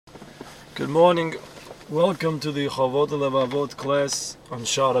Good morning. Welcome to the Chovot Levavot class on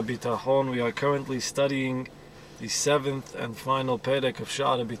Sha'ar HaBitachon. We are currently studying the seventh and final perek of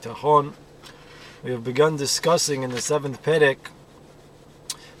Sha'ar HaBitachon. We have begun discussing in the seventh perek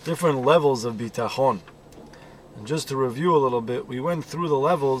different levels of bitachon. And just to review a little bit, we went through the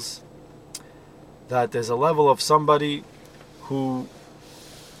levels that there's a level of somebody who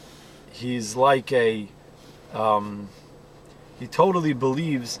he's like he totally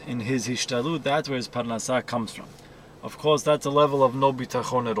believes in his hishtalut. That's where his parnasah comes from. Of course, that's a level of no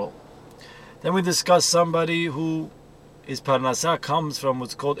bitachon at all. Then we discuss somebody who his parnasah comes from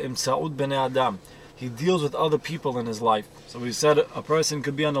what's called imtsa'ut bnei adam. He deals with other people in his life. So we said a person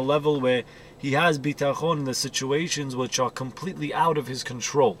could be on a level where he has bitachon in the situations which are completely out of his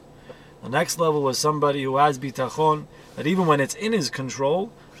control. The next level was somebody who has bitachon that even when it's in his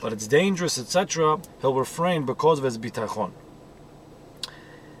control, but it's dangerous, etc., he'll refrain because of his bitachon.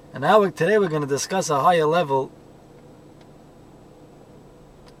 And now today we're going to discuss a higher level.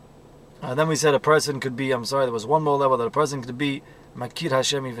 Then we said a person could be, there was one more level that a person could be Makir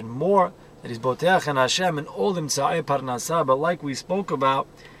Hashem even more, that he's Boteach and Hashem and all Imtsa'ei Parnasah, but like we spoke about,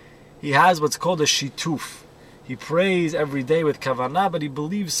 he has what's called a Shituf. He prays every day with Kavanah, but he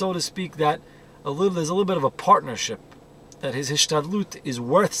believes, so to speak, that there's a little bit of a partnership, that his Hishtadlut is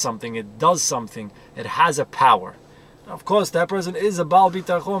worth something, it does something, it has a power. Of course, that person is a Baal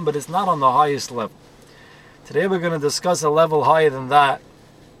Bitachon, but it's not on the highest level. Today we're going to discuss a level higher than that.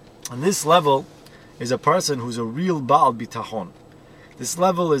 And this level is a person who's a real Baal Bitachon. This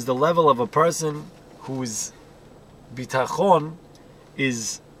level is the level of a person whose Bitachon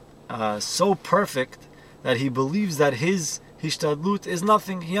is so perfect that he believes that his Hishtadlut is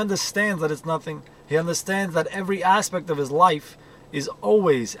nothing. He understands that it's nothing. He understands that every aspect of his life is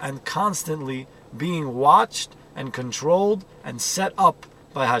always and constantly being watched and controlled and set up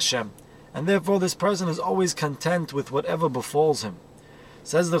by Hashem. And therefore this person is always content with whatever befalls him.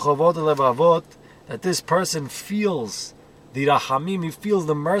 Says the Chovot Levavot that this person feels the Rachamim, he feels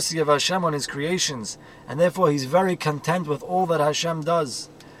the mercy of Hashem on his creations, and therefore he's very content with all that Hashem does.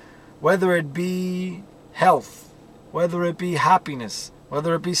 Whether it be health, whether it be happiness,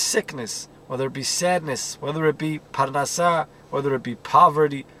 whether it be sickness, whether it be sadness, whether it be parnasah, whether it be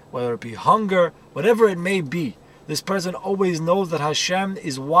poverty, whether it be hunger, whatever it may be, this person always knows that Hashem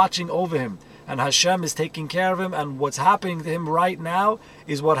is watching over him and Hashem is taking care of him, and what's happening to him right now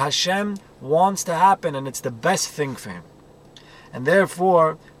is what Hashem wants to happen, and it's the best thing for him. And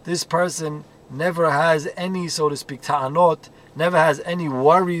therefore, this person never has any, so to speak, ta'anot, never has any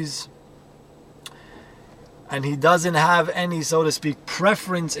worries, and he doesn't have any, so to speak,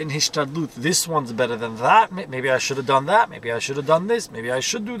 preference in hishtadlut. This one's better than that. Maybe I should have done that. Maybe I should have done this. Maybe I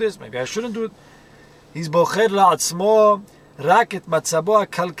should do this. Maybe I shouldn't do it. He's bocher la'atzmo rak et matzabo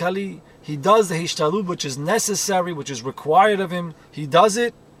kalkali. He does the hishtadlut which is necessary, which is required of him. He does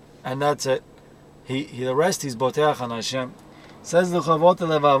it, and that's it. The rest he's boteach on Hashem. Says the Chovot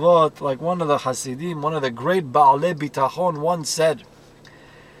Levavot, like one of the Hasidim, one of the great Baalei Bitachon once said,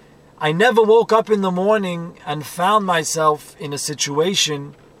 I never woke up in the morning and found myself in a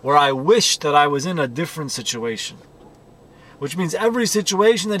situation where I wished that I was in a different situation. Which means every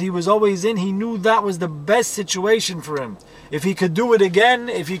situation that he was always in, he knew that was the best situation for him. If he could do it again,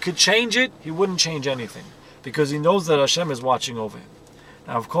 if he could change it, he wouldn't change anything. Because he knows that Hashem is watching over him.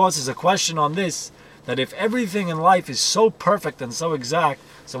 Now, of course, there's a question on this, that if everything in life is so perfect and so exact,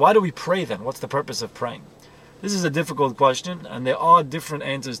 so why do we pray then? What's the purpose of praying? This is a difficult question, and there are different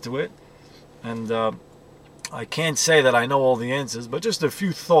answers to it. And I can't say that I know all the answers, but just a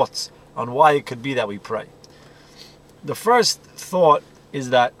few thoughts on why it could be that we pray. The first thought is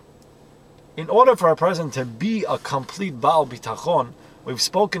that in order for a person to be a complete Baal Bitachon, we've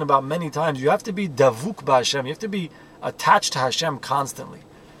spoken about many times, you have to be davuk b'Hashem, you have to be attached to Hashem constantly.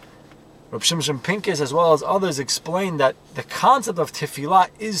 Reb Shimshon Pincus, as well as others, explain that the concept of tefillah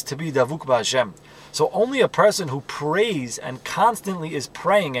is to be davuk b'Hashem. So only a person who prays and constantly is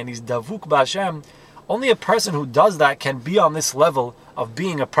praying and he's davuk b'Hashem, only a person who does that can be on this level of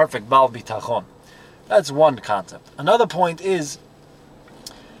being a perfect Baal Bitachon. That's one concept. Another point is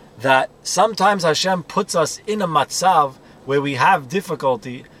that sometimes Hashem puts us in a matzav where we have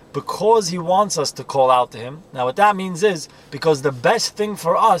difficulty because He wants us to call out to Him. Now what that means is, because the best thing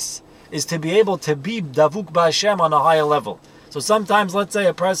for us is to be able to be davuk b'Hashem on a higher level. So sometimes, let's say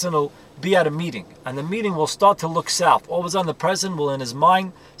a person will be at a meeting, and the meeting will start to look south. All of a sudden the person will in his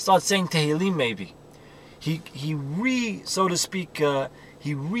mind start saying Tehillim maybe. He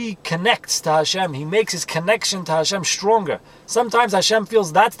reconnects to Hashem. He makes his connection to Hashem stronger. Sometimes Hashem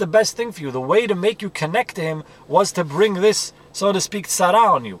feels that's the best thing for you. The way to make you connect to Him was to bring this, so to speak,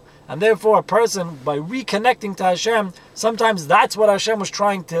 tzara on you. And therefore, a person, by reconnecting to Hashem, sometimes that's what Hashem was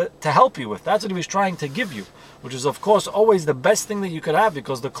trying to help you with. That's what He was trying to give you, which is, of course, always the best thing that you could have,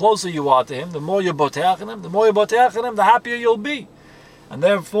 because the closer you are to Him, the more you boteach in Him, the happier you'll be. And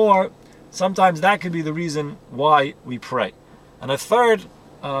therefore, sometimes that could be the reason why we pray. And a third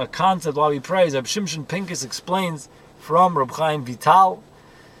concept why we pray is Reb Shimshon Pincus explains from Reb Chaim Vital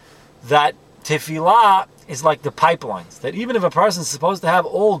that tefillah is like the pipelines. That even if a person is supposed to have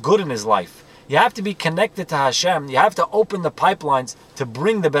all good in his life, you have to be connected to Hashem. You have to open the pipelines to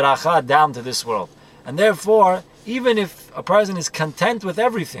bring the beracha down to this world. And therefore, even if a person is content with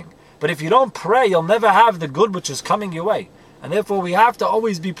everything, but if you don't pray, you'll never have the good which is coming your way. And therefore, we have to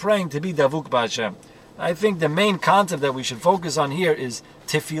always be praying to be davuk b'Hashem. I think the main concept that we should focus on here is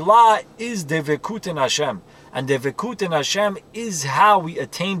tefillah is devekut in Hashem. And devekut in Hashem is how we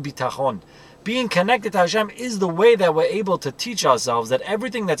attain bitachon. Being connected to Hashem is the way that we're able to teach ourselves that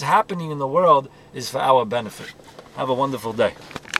everything that's happening in the world is for our benefit. Have a wonderful day.